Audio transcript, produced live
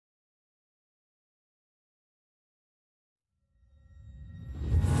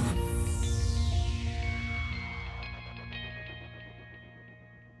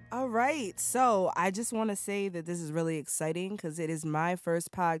All right. So I just want to say that this is really exciting because it is my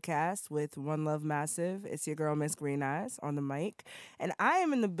first podcast with One Love Massive. It's your girl, Miss Green Eyes, on the mic. And I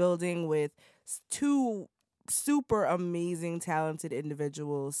am in the building with two super amazing, talented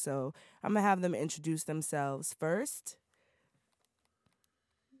individuals. So I'm going to have them introduce themselves first.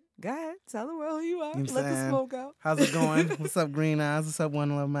 Go ahead. Tell the world who you are. You know what Let I'm the saying? smoke out. How's it going? What's up, Green Eyes? What's up,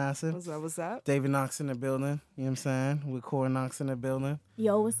 One Love Massive? What's up? What's up? David Knox in the building. You know what I'm saying? With Core Knox in the building.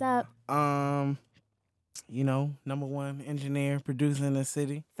 Yo, what's up? Number one engineer, producer in the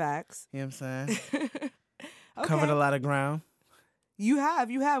city. Facts. You know what I'm saying? Okay. Covered a lot of ground. You have.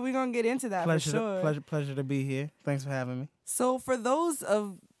 We're going to get into that for sure. Pleasure to be here. Thanks for having me. So for those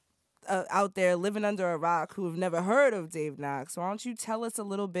of out there living under a rock who have never heard of Dave Knox, why don't you tell us a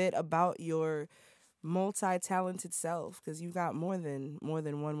little bit about your multi-talented self? Because you got more than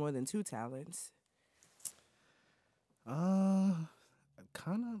one, more than two talents. I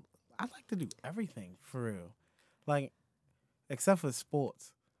like to do everything for real, like except for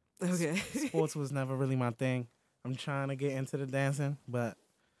sports. Okay. Sports was never really my thing. I'm trying to get into the dancing, but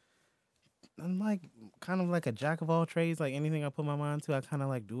I'm like kind of like a jack of all trades. Like anything I put my mind to, I kind of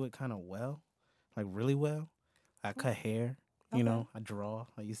like do it kind of well, like really well. I cut hair, you know. I draw.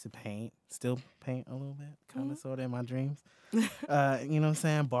 I used to paint, still paint a little bit, kind of sort of in my dreams. You know what I'm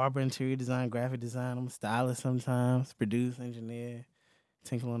saying? Barber, interior design, graphic design. I'm a stylist sometimes, produce, engineer,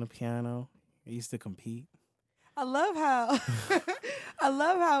 tinkle on the piano. I used to compete. I love how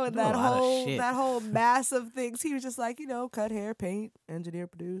in that whole mass of things he was just like, cut hair, paint, engineer,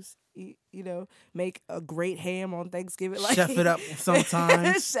 produce, eat, make a great ham on Thanksgiving, like chef it up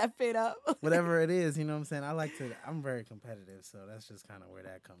sometimes. Chef it up. Whatever it is, you know what I'm saying? I'm very competitive, so that's just kind of where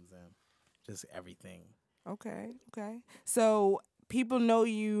that comes in. Just everything. Okay. So people know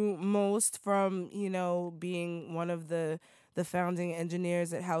you most from, being one of the founding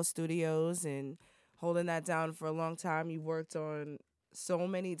engineers at House Studios and holding that down for a long time. You worked on so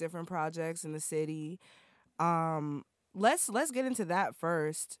many different projects in the city. Let's get into that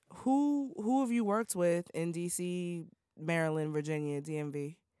first. Who have you worked with in DC, Maryland, Virginia,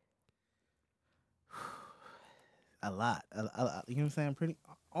 DMV? A lot. You know what I'm saying?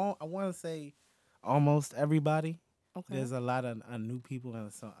 I want to say almost everybody. Okay. There's a lot of new people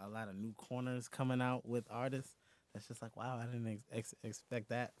and a lot of new corners coming out with artists. That's just like, wow, I didn't expect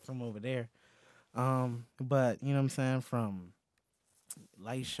that from over there. But you know what I'm saying, from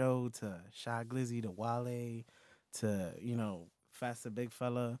Light Show to Shy Glizzy to Wale to Faster Big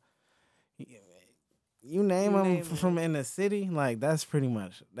Fella, you name them from in the city, like that's pretty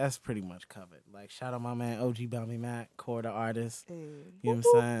much covered. Like shout out my man OG Bobby Mac, Core the artist. Hey. You know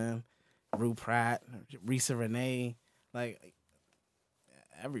what I'm saying? Rue Pratt, Risa Renee, like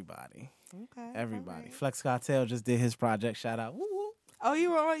everybody. Okay. Everybody. Right. Flex Cartel just did his project. Shout out. Woo woo. Oh,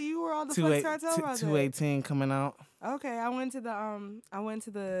 you were on the Flex Cartel project. 218 coming out. Okay, I went to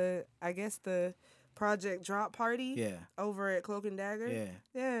the I guess the project drop party. Yeah. Over at Cloak and Dagger.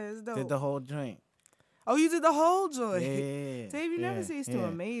 Yeah, it's dope. did the whole joint. Oh, you did the whole joint. Yeah. Dave, you never cease to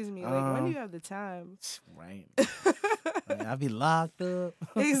amaze me. Like, when do you have the time? Right. Like, I be locked up.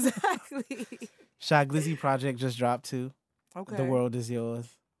 Exactly. Shy Glizzy project just dropped too. Okay. The World Is Yours.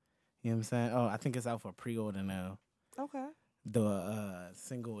 You know what I'm saying? Oh, I think it's out for pre-order now. Okay. The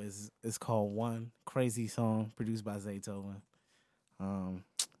single is called One. Crazy song produced by Zaytoven.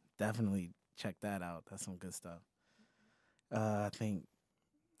 Definitely check that out. That's some good stuff. I think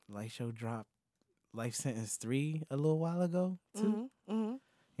Light Show dropped Life Sentence 3 a little while ago too. Mm-hmm. You know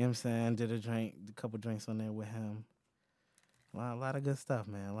what I'm saying? Did a couple drinks on there with him. A lot of good stuff,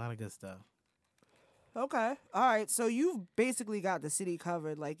 man. A lot of good stuff. Okay. All right. So you've basically got the city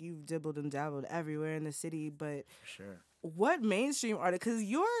covered. Like, you've dibbled and dabbled everywhere in the city. But For sure. What mainstream artist? Because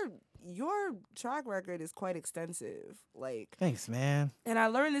your track record is quite extensive. Like, thanks, man. And I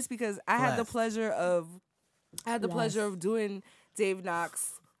learned this because I had the pleasure of doing Dave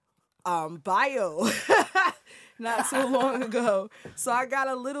Knox bio not so long ago. So I got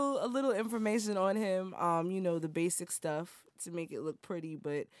a little information on him. The basic stuff to make it look pretty,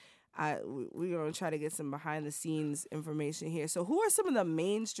 but we're going to try to get some behind the scenes information here. So who are some of the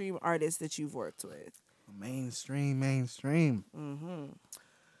mainstream artists that you've worked with? Mainstream.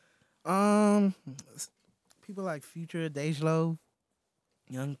 Mm-hmm. People like Future, Dej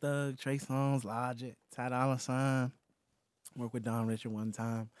Young Thug, Trey Songz, Logic, Ty Dolla $ign. Worked with Don Richard one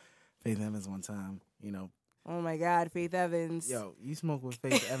time, Faith Evans one time. Oh my God, Faith Evans. Yo, you smoke with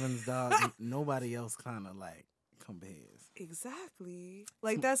Faith Evans, dog. Nobody else kind of like compares. Exactly.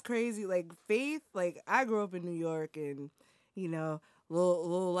 Like, that's crazy. Like, Faith, like, I grew up in New York and,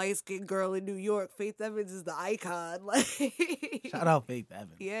 little light skinned girl in New York. Faith Evans is the icon. Like, Shout out Faith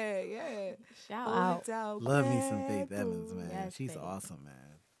Evans. yeah. Shout Hold out. it down, Love me some Faith Evans, Grandpa. man. Yes, She's Faith. awesome, man.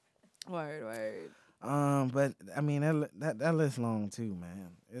 Word. But I mean that list long too,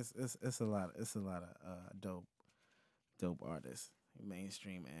 man. It's a lot of dope artists,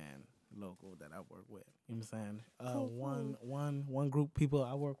 mainstream and local that I work with. You know what I'm saying? Cool. One group people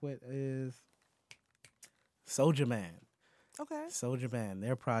I work with is Soulja Man. Okay. Soulja Man,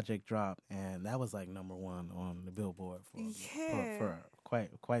 their project dropped, and that was like #1 on the Billboard for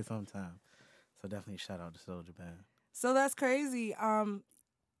quite some time. So definitely shout out to Soulja Man. So that's crazy. I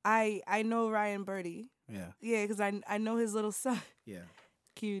know Ryan Birdie. Yeah, Yeah, because I know his little son. yeah.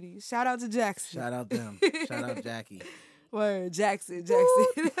 Cutie. Shout out to Jackson. Shout out them. Shout out Jackie. Word, Jackson. Shout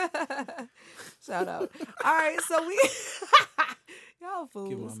out. All right, so we y'all fools.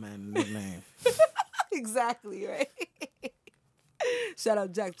 Give my man a nickname. Exactly, right? Shout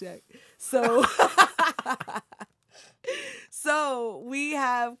out Jack. So so we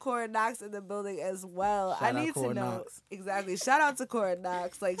have Cora Knox in the building as well. Shout I out need Cora to know Knox. exactly. Shout out to Cora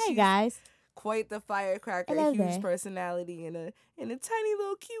Knox. Like Hey she's guys. quite the firecracker, Hello huge there. personality and a tiny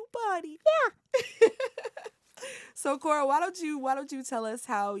little cute body. Yeah. So Cora, why don't you tell us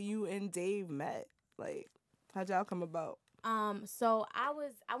how you and Dave met? Like, how'd y'all come about? So I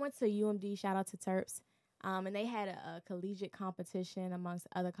went to UMD. Shout out to Terps. And they had a collegiate competition amongst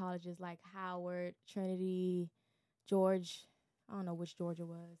other colleges like Howard, Trinity, George. I don't know which Georgia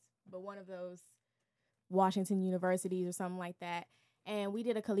was, but one of those Washington universities or something like that. And we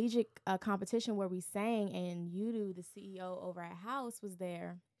did a collegiate competition where we sang, and Udo, the CEO over at House, was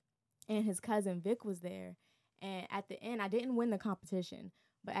there, and his cousin Vic was there. And at the end, I didn't win the competition,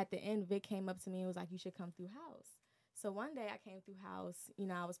 but at the end, Vic came up to me and was like, "You should come through House." So one day I came through House,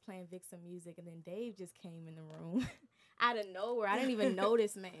 I was playing Vic some music, and then Dave just came in the room out of nowhere. I didn't even know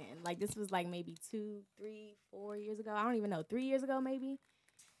this man. Like, this was like maybe 2, 3, 4 years ago. I don't even know, 3 years ago maybe.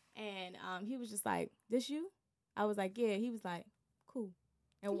 And he was just like, "This you?" I was like, "Yeah." He was like, "Cool,"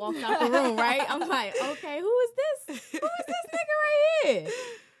 and walked out the room, right? I'm like, "Okay, who is this? Who is this nigga right here?"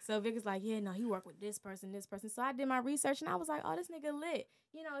 So Vic was like, "Yeah, no, he worked with this person. So I did my research, and I was like, "Oh, this nigga lit."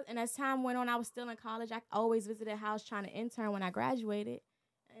 And as time went on, I was still in college. I always visited House trying to intern when I graduated.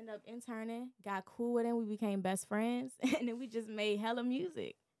 I ended up interning, got cool with him. We became best friends, and then we just made hella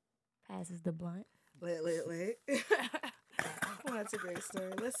music. Passes the blunt. Lit. Well, that's a great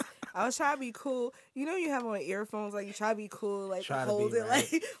story. I was trying to be cool. You have on earphones, like you try to be cool, like Try to hold be, it,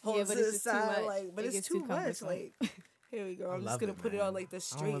 right. like hold Yeah, it but to it's the just too side, much. like, but It it's gets too too much. cumbersome. Like, here we go. I I'm just love gonna it, put it man. on like the I don't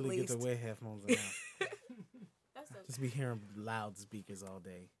straight really get laced. to wear headphones now. That's okay. Just be hearing loudspeakers all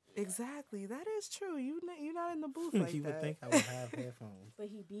day. Exactly, that is true. You're not in the booth like You that. would think I would have headphones. But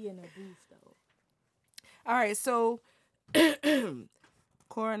he be in a booth, though. All right, so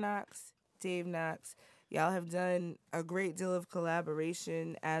Cora Knox, Dave Knox, y'all have done a great deal of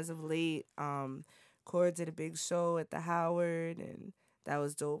collaboration as of late. Cora did a big show at the Howard, and that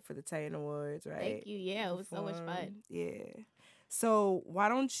was dope for the Titan Awards, right? Thank you. Yeah, it was so much fun. Yeah. So why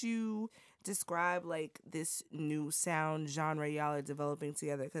don't you describe like this new sound genre y'all are developing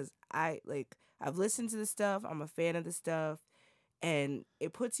together? Because I've listened to the stuff. I'm a fan of the stuff, and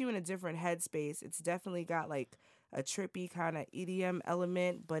it puts you in a different headspace. It's definitely got like a trippy kind of EDM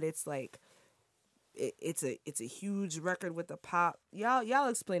element, but it's like it's a huge record with the pop. Y'all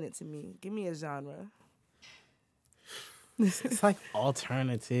explain it to me. Give me a genre. It's like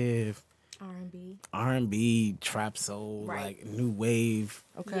alternative R&B. trap soul, Right. like new wave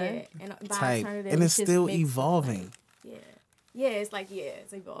Okay. Yeah, and by type, alternative, and it's just still mixed with, evolving. like,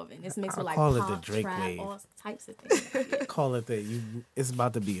 it's evolving. It's mixed I with like call it pop, the Drake trap, wave. all types of things. Call it that. It's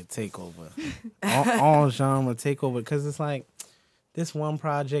about to be a takeover, all genre takeover. Because it's like this one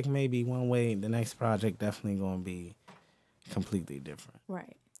project may be one way, the next project definitely going to be completely different,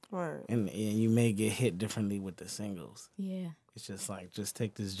 Right. Word. and you may get hit differently with the singles. Yeah. It's just like just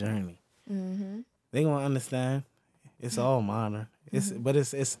take this journey. Mm-hmm. They gonna understand. It's all modern. But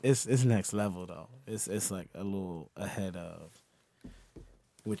it's next level though. It's like a little ahead of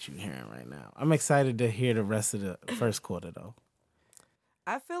what you hearing right now. I'm excited to hear the rest of the first quarter though.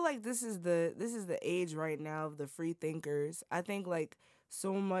 I feel like this is the age right now of the free thinkers. I think like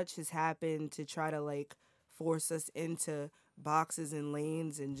so much has happened to try to like force us into boxes and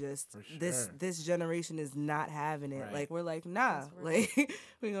lanes, and just For this generation is not having it. Right. Like we're like, nah, That's right. like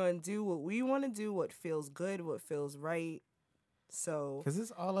we're gonna do what we want to do, what feels good, what feels right. So Cause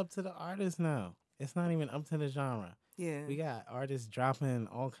it's all up to the artist now. It's not even up to the genre. yeah, We got artists dropping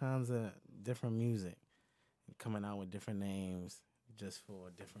all kinds of different music, coming out with different names just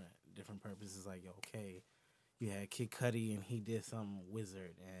for different purposes. Like, okay, You had Kid Cudi and he did some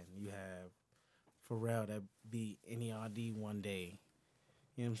Wizard, and you have Pharrell that beat NERD one day.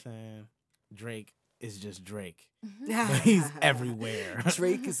 You know what I'm saying? Drake is just Drake. But he's everywhere.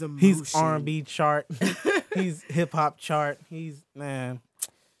 Drake is emotion. He's R&B chart. He's hip hop chart. He's man.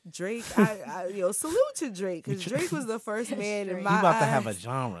 Drake, salute to Drake, because Drake was the first man in my He about eyes to have a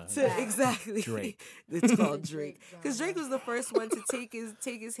genre. exactly. Drake. It's called Drake. Because Drake was the first one to take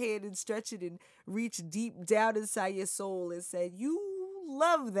his hand and stretch it and reach deep down inside your soul and said, "You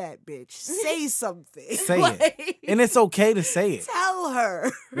love that bitch. Say something. Say it. And it's okay to say it. Tell her.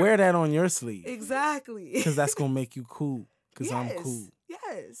 Wear that on your sleeve. Exactly. Because that's going to make you cool. Because I'm cool.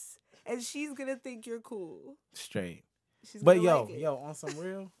 Yes. And she's going to think you're cool. Straight. She's But gonna like it. on some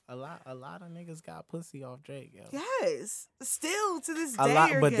real, a lot of niggas got pussy off Drake, yo. Yes. Still to this A day. lot,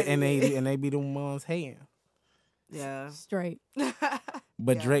 you're but getting it. and they be the ones hating. Yeah. Straight.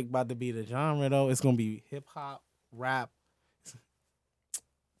 But Yeah. Drake about to be the genre though. It's gonna be hip hop, rap,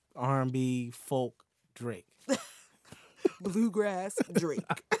 R&B, folk, Drake, Bluegrass Drake.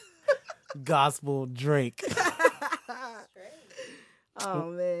 gospel, Drake.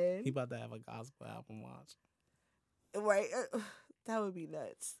 Oh man. He about to have a gospel album launch. Right. That would be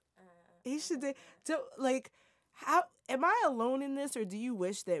nuts. He should how am I alone in this, or do you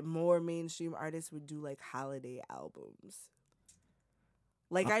wish that more mainstream artists would do like holiday albums?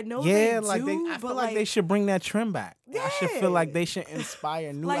 Like I know they do, I but feel like they should bring that trend back. I should feel like they should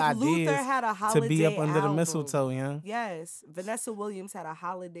inspire new like ideas Luther had a holiday to be up under album. the mistletoe, yeah. Yes, Vanessa Williams had a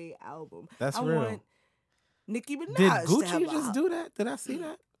holiday album. That's I real. want Nicki Minaj Did to have Gucci a just do that? Did I see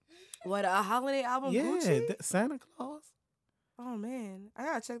that? What, a holiday album? Yeah, Gucci? Santa Claus. Oh man, I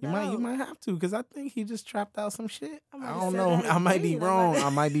gotta check that You out. might have to, because I think he just trapped out some shit. I might I have don't said know. that I might be again. wrong. I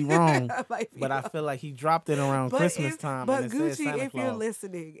might be wrong. I might be But I wrong. feel like he dropped it around But Christmas if- time. But and it said Gucci, Santa if you're Claus.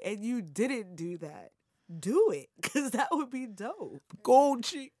 listening and you didn't do that, do it, because that would be dope.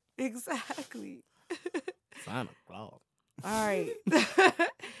 Gucci. Exactly. Santa Claus. All right.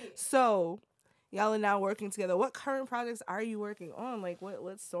 So, y'all are now working together. What current projects are you working on? Like,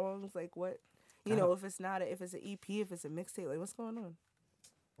 what songs? Like, what? You know, if it's an EP, if it's a mixtape, like, what's going on?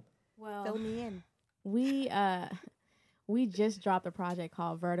 Well, Fill me in. we just dropped a project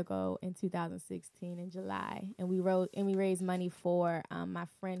called Vertigo in 2016 in July, and we raised money for my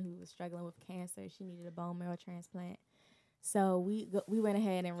friend who was struggling with cancer. She needed a bone marrow transplant, so we went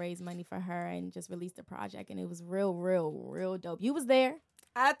ahead and raised money for her and just released the project, and it was real dope. You was there.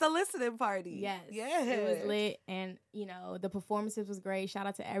 At the listening party. Yes. Yeah. It was lit, and the performances was great. Shout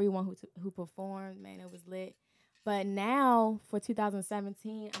out to everyone who performed. Man, it was lit. But now for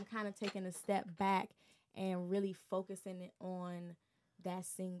 2017, I'm kind of taking a step back and really focusing it on that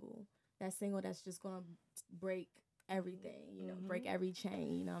single that's just gonna break everything, break every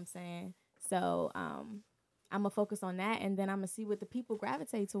chain. You know what I'm saying? So I'm gonna focus on that, and then I'm gonna see what the people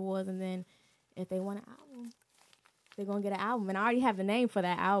gravitate towards, and then if they want an album, they're gonna get an album. And I already have the name for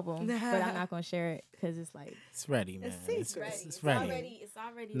that album, but I'm not gonna share it because it's like It's ready, man. It's ready. It's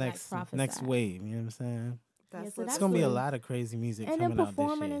already Next like prophesied. next wave, you know what I'm saying? That's so It's that's gonna be a lit. lot of crazy music And coming then out this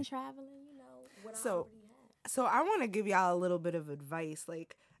performing year. and traveling, what I So- already have. So I want to give y'all a little bit of advice.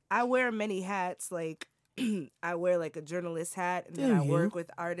 Like, I wear many hats. Like, I wear like a journalist hat, and then Do I you? work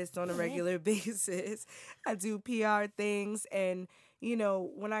with artists on a regular basis. I do PR things, and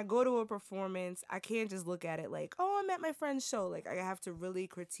when I go to a performance, I can't just look at it like, oh, I'm at my friend's show. Like, I have to really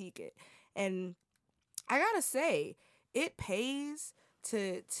critique it, and I gotta say, it pays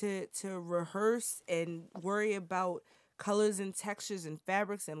to rehearse and worry about colors and textures and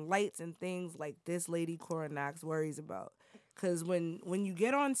fabrics and lights and things like this lady Cora Knox worries about. Because when you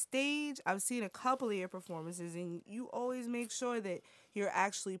get on stage, I've seen a couple of your performances, and you always make sure that you're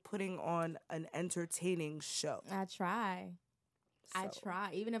actually putting on an entertaining show. I try. I So-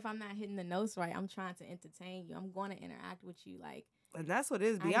 try. Even if I'm not hitting the notes right, I'm trying to entertain you. I'm going to interact with you. Like, And that's what it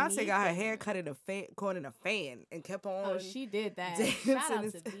is. I Beyonce need got her that. hair cut in a fan, caught in a fan, and kept on. oh, she did that. dancing Shout out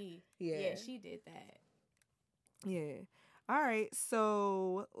is- to B. Yeah. Yeah, she did that. Yeah. All right.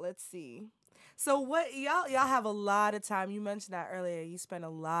 So let's see. So what y'all have a lot of time. You mentioned that earlier. You spend a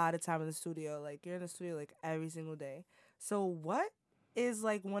lot of time in the studio. Like, you're in the studio like every single day. So what is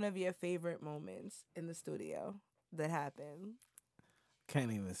like one of your favorite moments in the studio that happened?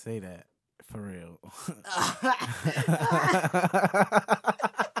 Can't even say that for real.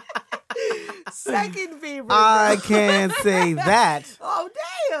 Second favorite. I bro. can't say that Oh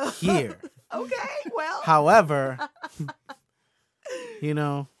damn. here. Okay. Well. However,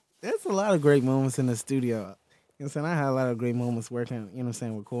 there's a lot of great moments in the studio. You know what I'm saying? I had a lot of great moments working,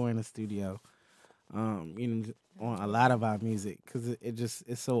 recording in the studio. on a lot of our music because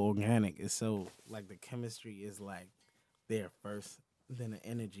it's so organic. It's so like the chemistry is like there first, then the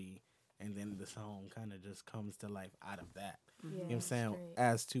energy, and then the song kind of just comes to life out of that. Yeah, You know what I'm saying? straight.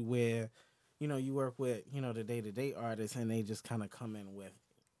 As to where, you work with, the day-to-day artists and they just kind of come in with,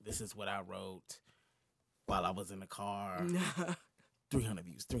 this is what I wrote while I was in the car. 300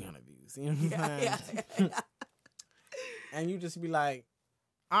 views. You know what I'm saying? And you just be like,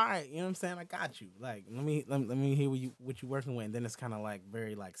 all right, you know what I'm saying? I got you. Like, let me hear what you working with. And then it's kind of like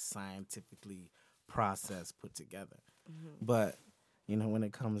very like scientifically processed, put together. But, when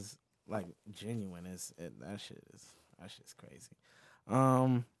it comes like genuine, that shit's crazy.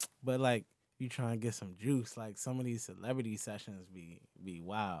 But like you trying to get some juice, like some of these celebrity sessions be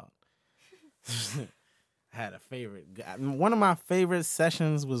wild. I had a favorite. One of my favorite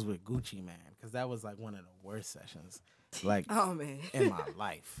sessions was with Gucci Mane because that was like one of the worst sessions, like Oh man. in my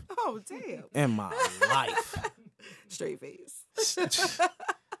life. Oh damn. In my life. Straight face.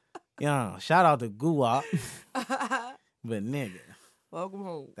 Shout out to Guwap, but nigga, Welcome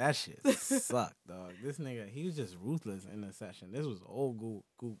home. that shit sucked, dog. This nigga, he was just ruthless in the session. This was old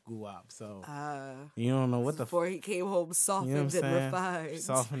Guwap, so you don't know what the before he came home softened what I'm and saying? refined.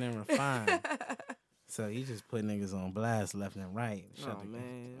 Softened and refined. So he just put niggas on blast left and right.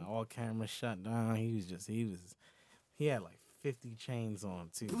 Man. All cameras shut down. He had like 50 chains on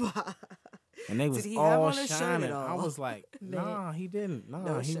too. And they was Did he have all on a shirt shining. at all? I was like, nah, he didn't. Nah,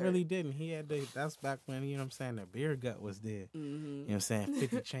 No he shirt. really didn't. He had that's back when, you know what I'm saying, the beer gut was there. You know what I'm saying?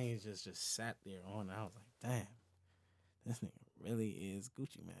 50 chains just sat there on it. I was like, damn, this nigga really is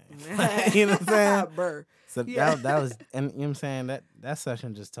Gucci Mane. You know what I'm saying? Burr. So Yeah. that was, and you know what I'm saying, that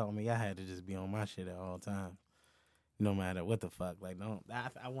session just told me I had to just be on my shit at all times, no matter what the fuck. Like,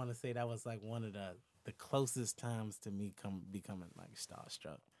 I want to say that was like one of the closest times to me becoming like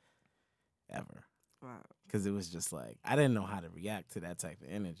starstruck ever. Wow. Because it was just like, I didn't know how to react to that type of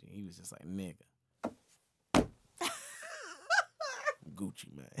energy. He was just like, nigga.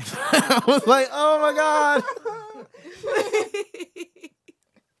 Gucci Mane. I was like, oh my God.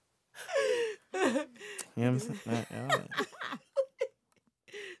 You know what I'm saying?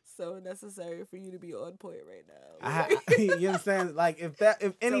 So necessary for you to be on point right now. You know what I'm saying? Like, if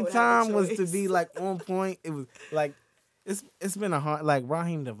any Don't have a time was to choice. be like on point, it was like, it's been a hard, like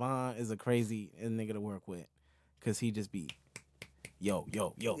Raheem Devon is a crazy nigga to work with. Cause he just be, yo. Yeah.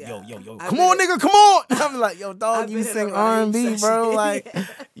 Come on, nigga, come on. I'm like, yo, dog, I've you been in sing a Raheem R&B, bro. session. Like, Yeah.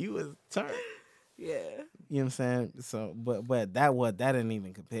 you was turned. Yeah. You know what I'm saying? So, but that didn't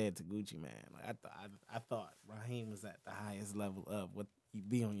even compare to Gucci Mane. Like I thought Raheem was at the highest level of what you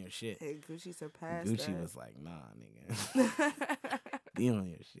be on your shit. Hey, Gucci surpassed Gucci that. was like, nah, nigga, be on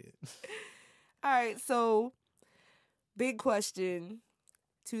your shit. All right, so big question.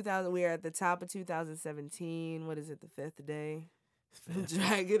 2000. We are at the top of 2017. What is it? The 5th day.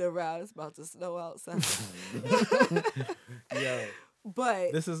 Dragging around. It's about to snow outside. Yo,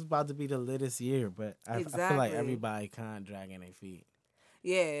 But this is about to be the littest year, but I feel like Exactly. everybody kind of dragging their feet.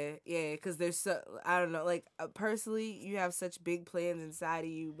 yeah, because there's so, I don't know. Like personally, you have such big plans inside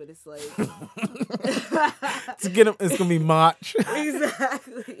of you, but it's like It's gonna be March.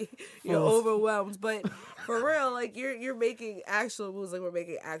 exactly. You're Full- overwhelmed, but for real, like you're making actual moves. Like we're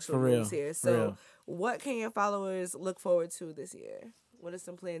making actual For real, moves here. for So, real. what can your followers look forward to this year? What are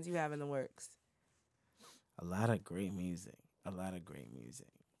some plans you have in the works? A lot of great music.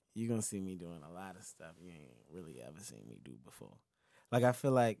 You're gonna see me doing a lot of stuff you ain't really ever seen me do before. Like I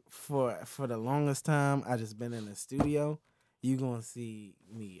feel like for the longest time I just been in the studio. You gonna see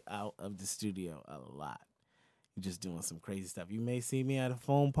me out of the studio a lot. Just doing some crazy stuff. You may see me at a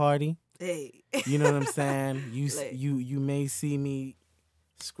phone party. Hey, You know what I'm saying? Lit. You may see me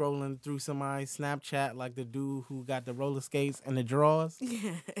scrolling through somebody's Snapchat like the dude who got the roller skates and the drawers.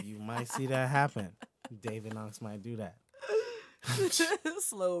 yeah, You might see that happen. David Knox might do that.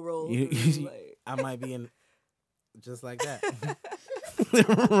 slow roll. You- through, like. I might be in just like that.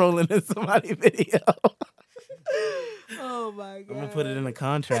 Rolling in somebody's video. Oh my god! I'm gonna put it in a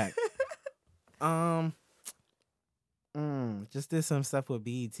contract. Just did some stuff with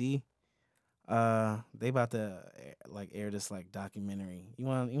BET. They about to air this like documentary. You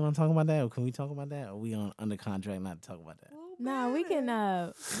want to talk about that, or can we talk about that? Or are we under contract not to talk about that? No, we can.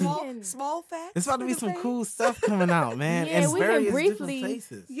 Small facts. It's about to be for the some face. cool stuff coming out, man. Yeah, in we can various briefly- different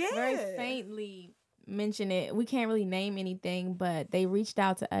places. Yeah. very faintly mention it. We can't really name anything, but they reached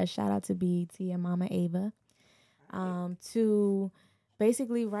out to us. Shout out to BET and Mama Ava, to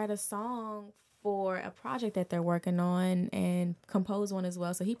basically write a song for a project that they're working on and compose one as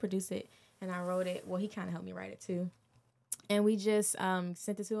well. So he produced it and I wrote it. Well, he kind of helped me write it too. And we just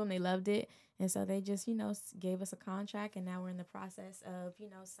sent it to them. They loved it. And so they just, gave us a contract, and now we're in the process of,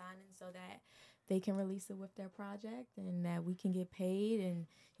 signing so that they can release it with their project and that we can get paid and,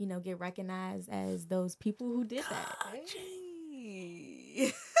 get recognized as those people who did that.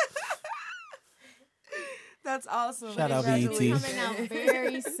 Gee. That's awesome. Shout out It's BET. coming out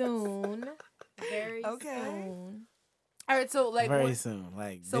very soon. Very Okay. soon. All right, so like Very soon,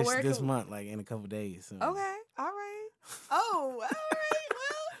 like so where this can- month, like in a couple days. Soon. Okay, all right. Oh, all right.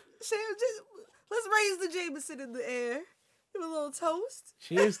 Well, Sam, just let's raise the Jameson in the air. Give a little toast.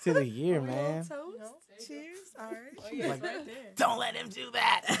 Cheers to the year, A little man. toast. Cheers. All right. Like, don't let him do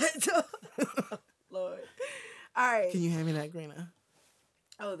that. Lord. All right. Can you hand me that greener?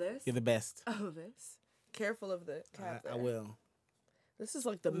 Oh, this. You're the best. Oh, this. Careful of the cap. I there. will. This is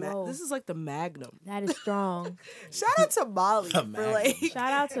like the Whoa. this is like the Magnum. That is strong. Shout out to Molly The for Magnum. like Shout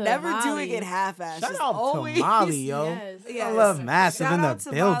out to never Molly. doing it half-assed. Shout Just out always, to Molly, yo. Yes. Yes. I love Massive Shout in out the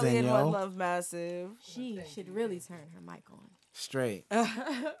to Molly building, and yo. One Love Massive. She should really turn her mic on. Straight.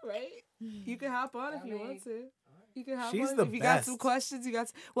 Right? You can hop on if you want to. You can hop She's on the if you got some best. questions. You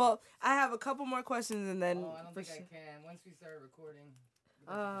got. Well, I have a couple more questions and then. Oh, I don't think I can. Once we start recording.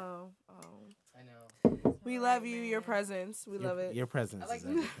 Oh. I know. We love you. Your presence. We love it. Your presence I like is to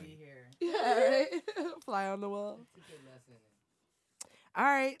everything. be here. Yeah, right. Fly on the wall. It's a good lesson. All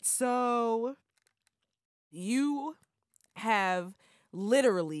right, so you have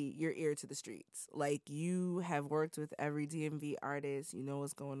literally your ear to the streets. Like, you have worked with every DMV artist. You know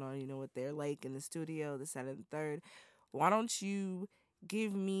what's going on. You know what they're like in the studio, this, that, and the third. Why don't you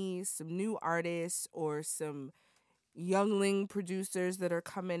give me some new artists or some youngling producers that are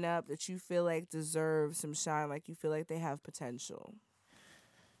coming up that you feel like deserve some shine, like you feel like they have potential?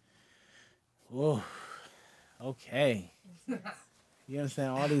 Whoa. Okay. You understand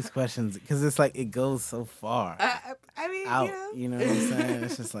all these questions because it's like it goes so far I mean, out. you know. You know what I'm saying?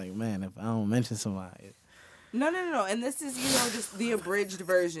 It's just like, man, if I don't mention somebody, No. And this is, just the abridged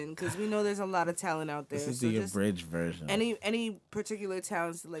version because we know there's a lot of talent out there. this is so the just abridged version. any particular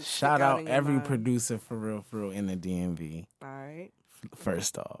talents that, like, stick Shout out in your every mind. producer for real in the DMV. All right.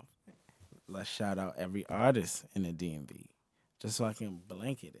 First off, let's shout out every artist in the DMV, just so I can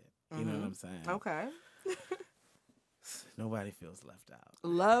blanket it. You know what I'm saying? Okay. Nobody feels left out.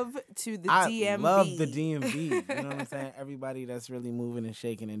 Love to the I DMV. love the DMV. You know what I'm saying? Everybody that's really moving and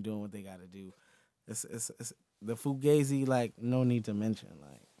shaking and doing what they got to do. It's the Fugazi, like, no need to mention,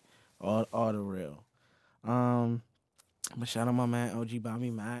 like, all the real. But shout out my man OG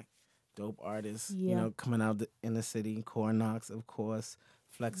Bobby Mac, dope artist. You Yeah. know, coming out in the city. Core Knox, of course.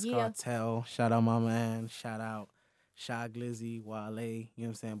 Flex Yeah. Cartel. Shout out my man. Shout out Shy Glizzy, Wale. You know what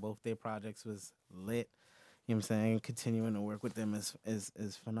I'm saying? Both their projects was lit. You know what I'm saying? Continuing to work with them is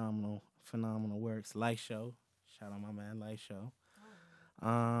phenomenal. Phenomenal works. Light Show. Shout out my man, Light Show.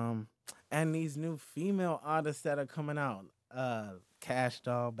 And these new female artists that are coming out. Cash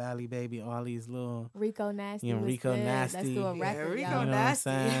Doll, Bally Baby, all these little Rico Nasty. You know, was Rico good. Let's Nasty. do a Yeah, record, Rico You know y'all. what I'm Nasty.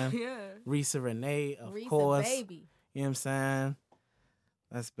 saying? Yeah. Risa Renee, of Risa course. Baby. You know what I'm saying?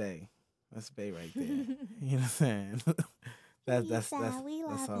 That's Bay. That's Bay right there. You know what I'm saying?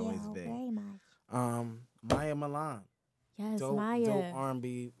 that's always big. Maya Milan. Yes, Dope Maya.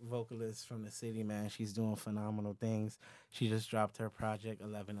 R&B vocalist from the city, man. She's doing phenomenal things. She just dropped her project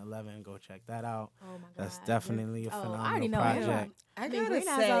 1111. Go check that out. Oh my God. That's definitely a I already phenomenal know him. project. I mean, gotta Green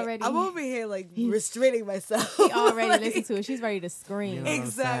Eyes say, already- I'm over here like restraining myself. She already Like, listened to it. She's ready to scream. You know what I'm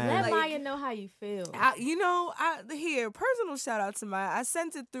Exactly. saying? Let Like, Maya know how you feel. Here, personal shout out to Maya. I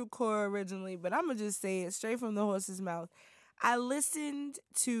sent it through Cora originally, but I'm gonna just say it straight from the horse's mouth. I listened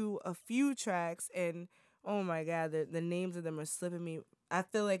to a few tracks and oh my God, the names of them are slipping me. I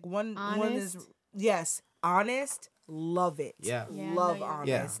feel like one is Honest? yes, Honest, love it. Yeah. Yeah, I love know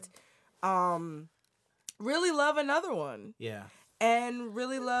you're- Honest. Really love Another One Yeah. and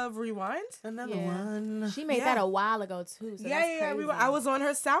really love Rewind. Another Yeah. one. She made Yeah. that a while ago too. So that's crazy. Rewind. I was on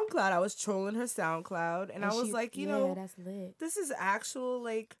her SoundCloud. I was trolling her SoundCloud, and I was she- like, yeah, that's lit. this is actual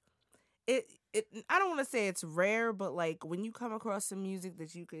like it I don't want to say it's rare, but like when you come across some music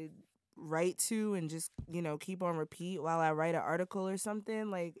that you could write to and just keep on repeat while I write an article or something,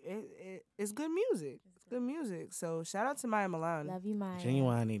 like it's good music. It's good music. So shout out to Maya Milan. Love you, Maya.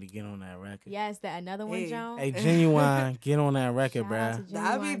 Genuine need to get on that record. Yes, that another one, Hey. Joan. Hey, Genuine, get on that record, Shout out to bruh.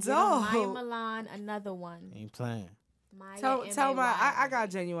 That'd be Genuine. Get on Maya dope. Milan, another one. Ain't playing. Maya Tell my I M-A-Y. got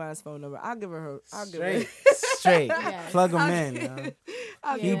Genuine's phone number. I'll give her. I'll give Straight, her. straight. Yes. Plug him I'll in. give- Yo.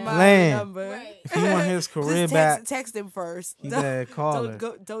 I'll Yeah. give He my playing. number. Right. If he want his career Just back, text him first. he better call her.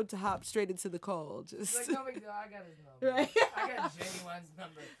 Don't hop straight into the call. Just Like, no big deal. I got his number. Right. I got Genuine's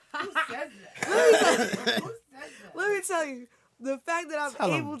number. Who says that? Who says that? let me tell you, the fact that I'm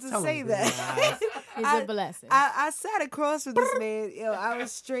Tell him- able to tell him, say Green that. Eyes. It's I- a blessing. I sat across from this man. I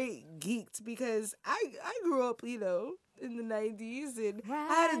was straight geeked because I grew up, in the 90s, and I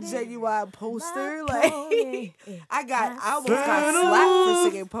had a Riding genuine poster. my Like pony. I almost Burn got slapped for off.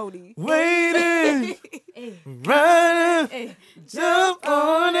 singing Pony. Waiting, Hey, running, hey. jump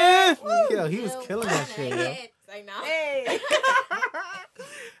on it. Woo. Yo, he was Yo, killing that shit, yo. Like, no. Hey.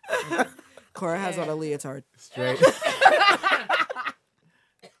 Cora has on a leotard. Straight.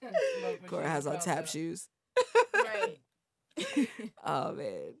 Cora has on tap shoes. Right. Oh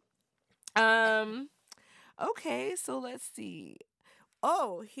man. Okay, so let's see.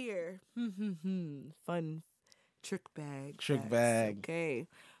 Oh, here. Fun trick bag. Trick facts. bag. Okay.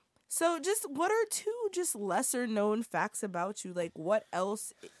 So just what are two just lesser known facts about you? Like what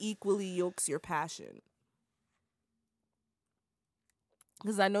else equally yokes your passion?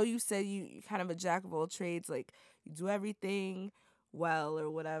 Because I know you said you kind of a jack of all trades, like you do everything well or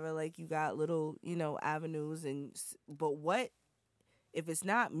whatever, like you got little, avenues but what if it's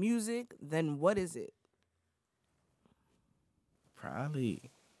not music, then what is it?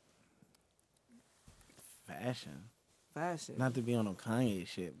 Probably fashion. Fashion. Not to be on no Kanye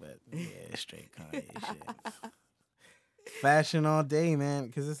shit, but yeah, straight Kanye shit. Fashion all day, man.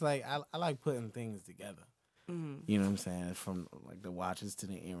 Because it's like, I like putting things together. Mhm. You know what I'm saying? From like the watches to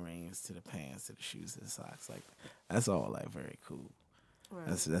the earrings to the pants to the shoes to the socks. Like, that's all like very cool. Right.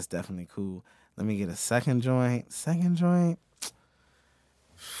 That's definitely cool. Let me get a second joint. Second joint?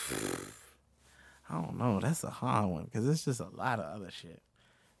 I don't know. That's a hard one because it's just a lot of other shit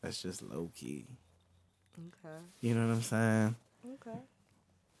that's just low key. Okay. You know what I'm saying? Okay.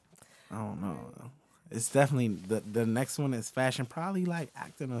 I don't know. It's definitely the next one is fashion, probably like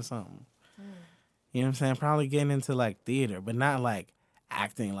acting or something. You know what I'm saying? Probably getting into like theater, but not like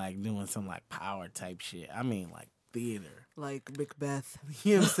acting like doing some like power type shit. I mean like theater. Like Macbeth.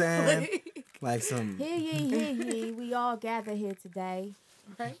 You know what I'm saying? Like some Hear ye, hear ye. We all gather here today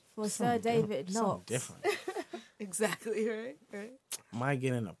Right? for Sir something David something Knox. different. Exactly, right? Might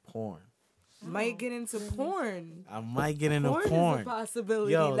get into porn. Might get into porn. I might get into Porn is a porn.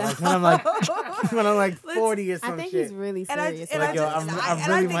 possibility Yo, now. like when I'm like 40 or some I think shit. he's really And I, serious. and Like, I yo, just, I and really I, and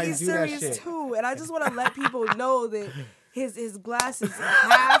I think might he's do that serious shit. too. And I just want to let people know that his glass is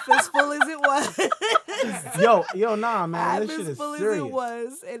half as full as it was. Yo, nah, man. Half This shit as is full serious. as it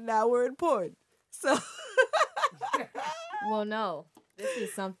was, and now we're in porn. So Well, no. This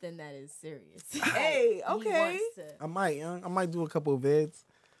is something that is serious. hey, He okay. wants to, I might do a couple of vids.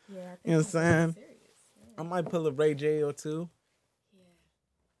 yeah, I think You know what I'm he's really saying? serious. I might pull a Ray J or two.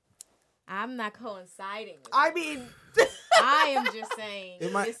 I'm not coinciding. With I it. mean, I am just saying.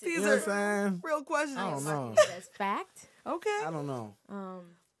 It might, this you is know what I'm saying? real questions. I don't know. That's fact. Okay. I don't know.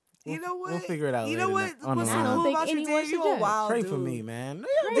 You know what? We'll figure it out You know later what? on the What's so line. I don't cool think about you, anyone Dave? should You a judge. wild Pray dude. for me, man.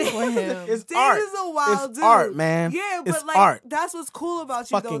 Pray for him. It's Dave art. is a wild It's dude. art, man. Yeah, but It's like art. that's what's cool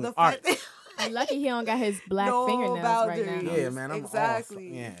about you, though. Fucking The art. fact that I'm lucky he don't got his black no fingernails right boundaries. now. Yeah, man. I'm exactly.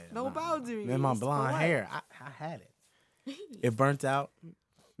 Off. Yeah, no boundaries. Man, my For blonde what? hair, I had it. It burnt out.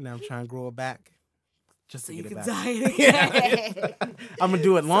 Now I'm trying to grow it back. Just So to you get can it dye back. it again. I'm gonna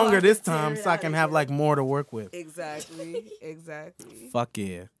do it So longer I this can tear time it so I out can have again. like more to work with. Exactly. Exactly. Fuck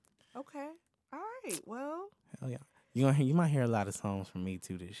yeah. Okay. All right. Well, Hell yeah. You might hear a lot of songs from me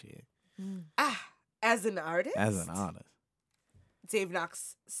too this year. as an artist, As an artist. Dave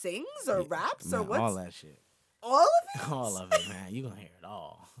Knox sings or raps Man, or what? all that shit. All of it. All of it, man. You gonna hear it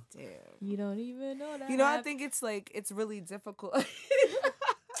all. Damn. You don't even know that. You know, I think it's like it's really difficult.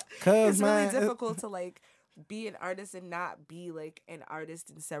 Cause It's man, really difficult to like be an artist and not be like an artist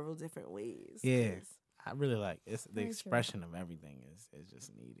in several different ways. Yeah. 'Cause- I really like it's the Very true. expression of everything is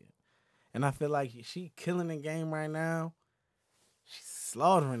just needed. And I feel like she killing the game right now. She's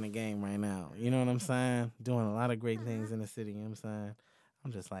slaughtering the game right now. You know what I'm saying? Doing a lot of great things in the city, you know what I'm saying?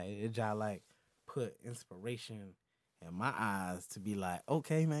 I'm just like, it just like put inspiration in my eyes to be like,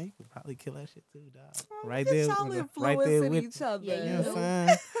 okay, man, you could probably kill that shit too, dog. Oh, Right look at there, y'all right there influencing with each other. Yeah, you know what I'm know?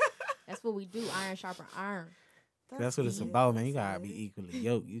 saying? that's what we do. Iron sharpen iron. That's what it's it. about, man. You That's gotta it. be equally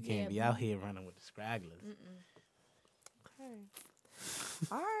yoked. You can't Yeah, be out here running with the scragglers. Okay.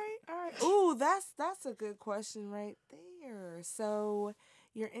 All right, all right. Ooh, that's a good question right there. So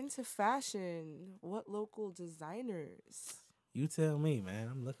you're into fashion. What local designers? You tell me, man.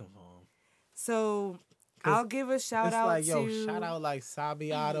 I'm looking for them. So 'Cause I'll give a shout It's out like, to yo, shout out like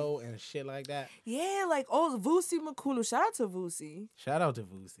Sabiato and shit like that. yeah, like Vusi Makunu. Shout out to Vusi. Shout out to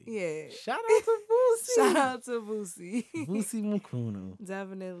Vusi. Yeah. Shout out to Vusi. Shout out to Vusi. Vusi Mukunu.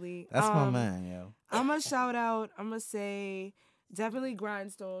 Definitely. That's my man, yo. I'm gonna shout out. I'm gonna say Definitely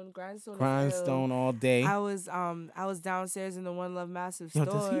Grindstone. Grindstone. Is ill. Grindstone all day. I was downstairs in the One Love Massive Yo,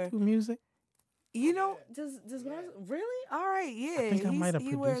 store. does he do music? You know, does Grindstone really? All right, yeah. I think I might have he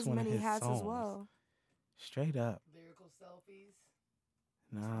produced wears one of many his hats songs. as well. Straight up. Lyrical selfies.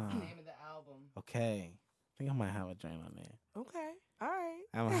 Nah. Name of the album. Okay. I think I might have a joint on there. Okay, all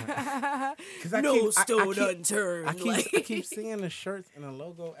right. Because I no keep- I- I stone keep- unturned. I like- keep seeing the shirts and the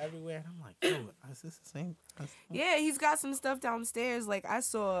logo everywhere, and I'm like, yo, is this the same? Yeah, he's got some stuff downstairs. Like I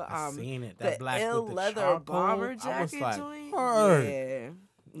saw I seen it. the That black ill with the leather charcoal. bomber I was jacket like, joint. word.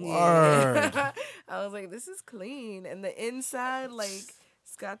 Yeah. Word. I was like, this is clean. And the inside, like,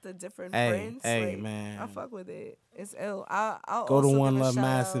 it's got the different Hey, prints. hey, like, man. I fuck with it. It's ill. I'll Go to also One give a Love shout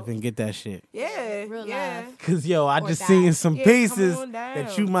Massive out. and get that shit. Yeah, Real yeah. life. Cause yo, I Or just die. seen some Yeah, come pieces on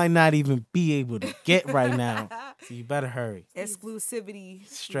that you down. might not even be able to get right now. So you better hurry. Exclusivity.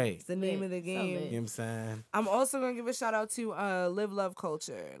 Straight. It's the name of the Lit. So game. You know lit. what I'm saying? I'm also gonna give a shout out to Live Love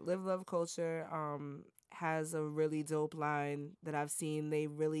Culture. Live Love Culture has a really dope line that I've seen. They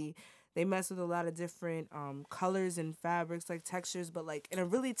mess with a lot of different colors and fabrics, like textures, but like in a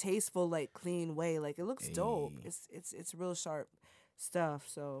really tasteful, like clean way. Like it looks dope. Hey. It's real sharp stuff.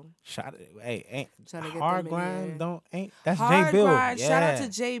 So Shot it. Hey, ain't Tryna get hard them in grind here. don't ain't that's hard J Bill. grind. Yeah. Shout out to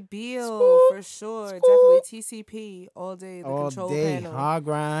J Bill Scoop, for sure. scoop. Definitely TCP all day. The all control day. panel. Hard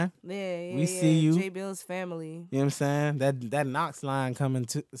grind. Yeah, We see you. J Bill's family. You know what I'm saying? That Knox line coming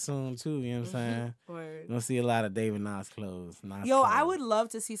soon too, you know what I'm saying? Word. You're gonna see a lot of David Knox clothes. Knox Yo, clothes. I would love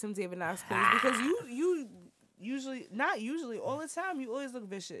to see some David Knox clothes because you usually, not usually, all the time you always look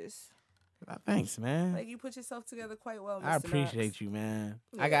vicious. Thanks, man. Like you put yourself together quite well. Mr. I appreciate you, man.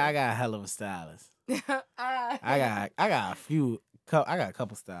 I Yeah. got a hell of a stylist. Knox. I got a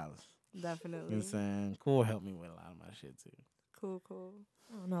couple stylists. You know Definitely. what I'm saying? Cool helped me with a lot of my shit too. Cool.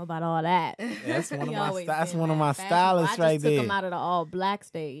 I don't know about all that. Yeah, that's one of He my always that's been one of that my fashionable. stylists I right just took there. him out of the all black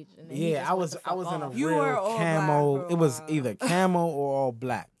stage. And then he Yeah, just I went was the I fuck was in a off. You real were all black camo. for a It was while. either camo or all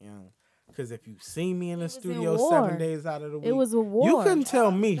black, you know. Because if you see me in the was in studio war. 7 days out of the week, It was a war. you couldn't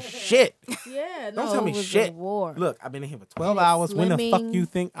tell me shit. Yeah, Don't no, tell me it was shit. A war. Look, I've been in here for 12 it's hours. When the fuck slimming. you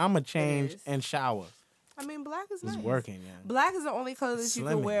think I'ma change is. and shower? I mean, black is It's nice. working, yeah. Black is the only color that you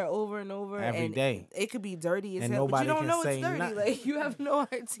can Slimming. wear over and over Every and day. It could be dirty as And hell, but you nobody don't can know say it's dirty. nothing. Like you have no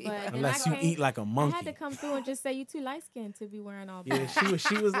idea. But then Unless I you came- eat like a I monkey. had to come through and just say you too light skinned to be wearing all Yeah, black.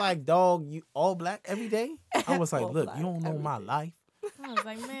 she was like, dog, you all black every day? I was like, All look, black you don't know every my day. life. I was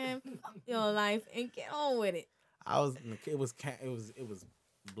like, man, fuck your life and get on with it. It was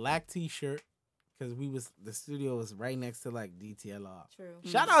black t-shirt because the studio was right next to like DTLR. True.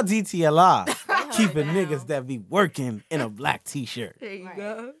 Shout out DTLR. held Keeping it niggas down. that be working in a black t-shirt There you Right.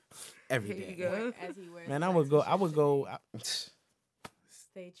 go. every Here you day. go. As he wears Man, the I would black go t-shirt.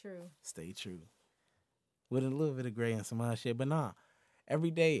 Stay true. stay true. With a little bit of gray and some other shit. But nah,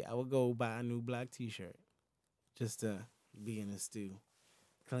 every day I would go buy a new black t-shirt just to be in the stew.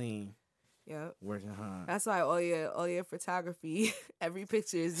 Clean, Yep. working hard. That's why all your photography, every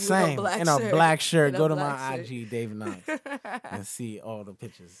picture is you Same, in a black in shirt. a black shirt. In a Go to black my shirt. IG, David Knox, and see all the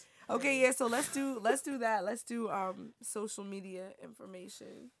pictures. Okay, yeah, so let's do that. Let's do social media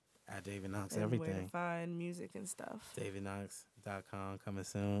information. At David Knox, And where to everything. find music and stuff. DavidKnox.com coming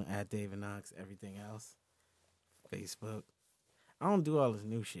soon. At David Knox, everything else. Facebook. I don't do all this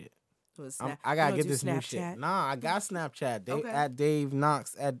new shit. So it's I you gotta don't get do this new Snapchat? shit. Nah, I got Snapchat. Okay. At Dave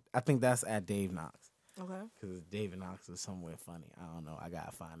Knox. I think that's at Dave Knox. Okay. Because David Knox is somewhere funny. I don't know. I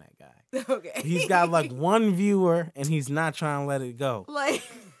gotta find that guy. Okay. He's got like one viewer and he's not trying to let it go. like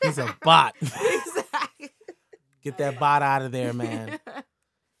He's a bot. exactly. Get that bot out of there, man.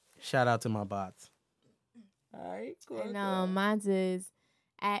 Shout out to my bots. All right, cool. And mine's is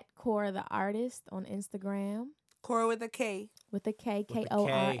at Cora the Artist on Instagram Cora with a K. with a K, With a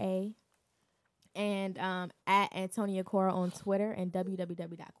Kora. And at Antonia Cora on Twitter and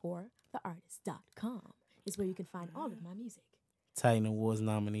www.coratheartist.com is where you can find all of my music. Titan Awards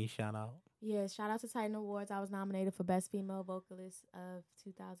nominee, shout out. Yeah, shout out to Titan Awards. I was nominated for Best Female Vocalist of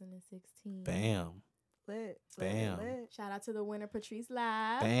 2016. Bam. Lit. Bam. Lit. Shout out to the winner, Patrice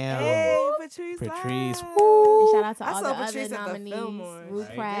Live. Bam. Hey, Patrice. Patrice, Live. And shout out to I all saw the Patrice other at the nominees. Fillmore. Rue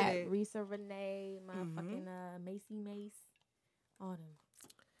Right. Pratt, Did it. Risa Renee, Mhm. motherfucking Macy Mace. All them.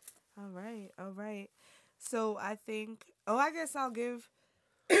 All right. So I think. Oh, I guess I'll give.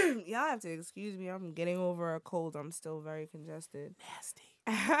 Y'all have to excuse me. I'm getting over a cold. I'm still very congested.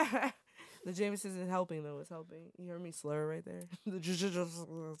 Nasty. The Jameson isn't helping though. It's helping. You hear me slur right there.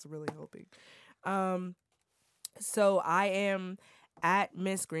 It's really helping. So I am at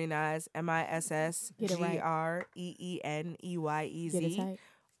Miss Green Eyes, Get it right. MissGreeneyez Get it tight.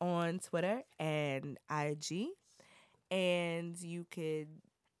 on Twitter and IG. and you could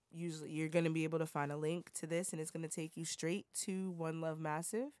usually you're going to be able to find a link to this, and it's going to take you straight to One Love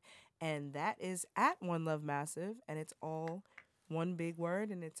Massive, and that is at One Love Massive, and it's all one big word,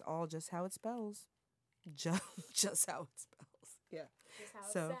 and it's all just how it spells. Just how it spells. Yeah. Just how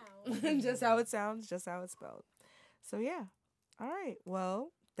it sounds. Just how it sounds, just how it's spelled. So yeah. All right.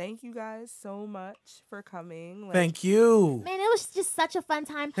 Well, thank you guys so much for coming. Thank you. Man, it was just such a fun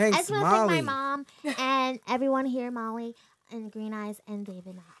time. I Thanks, just want to thank my Molly. mom and everyone here, Molly and Green Eyes and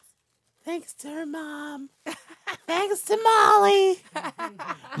David Knox. Thanks to her mom. Thanks to Molly.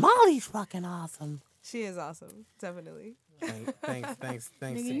 Molly's fucking awesome. She is awesome. Definitely. Thanks to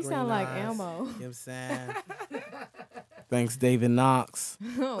Nigga, Green you sound like Eyes. Elmo. You know what I'm saying? Thanks, David Knox.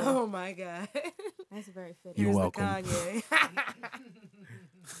 Oh my God. That's very fitting. You're Here's welcome. the Kanye.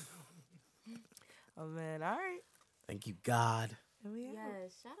 Oh man. All right. Thank you, God. Here we are.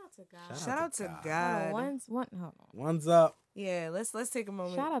 Yes, shout out to God. Shout Shout out to Hold on, God. hold on. One's up. Yeah, let's take a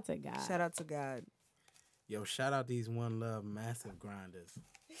moment. Shout out to God. Shout out to God. Yo, shout out these One Love massive grinders.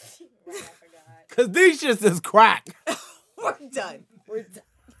 Cause these shits is crack. We're done. We're done.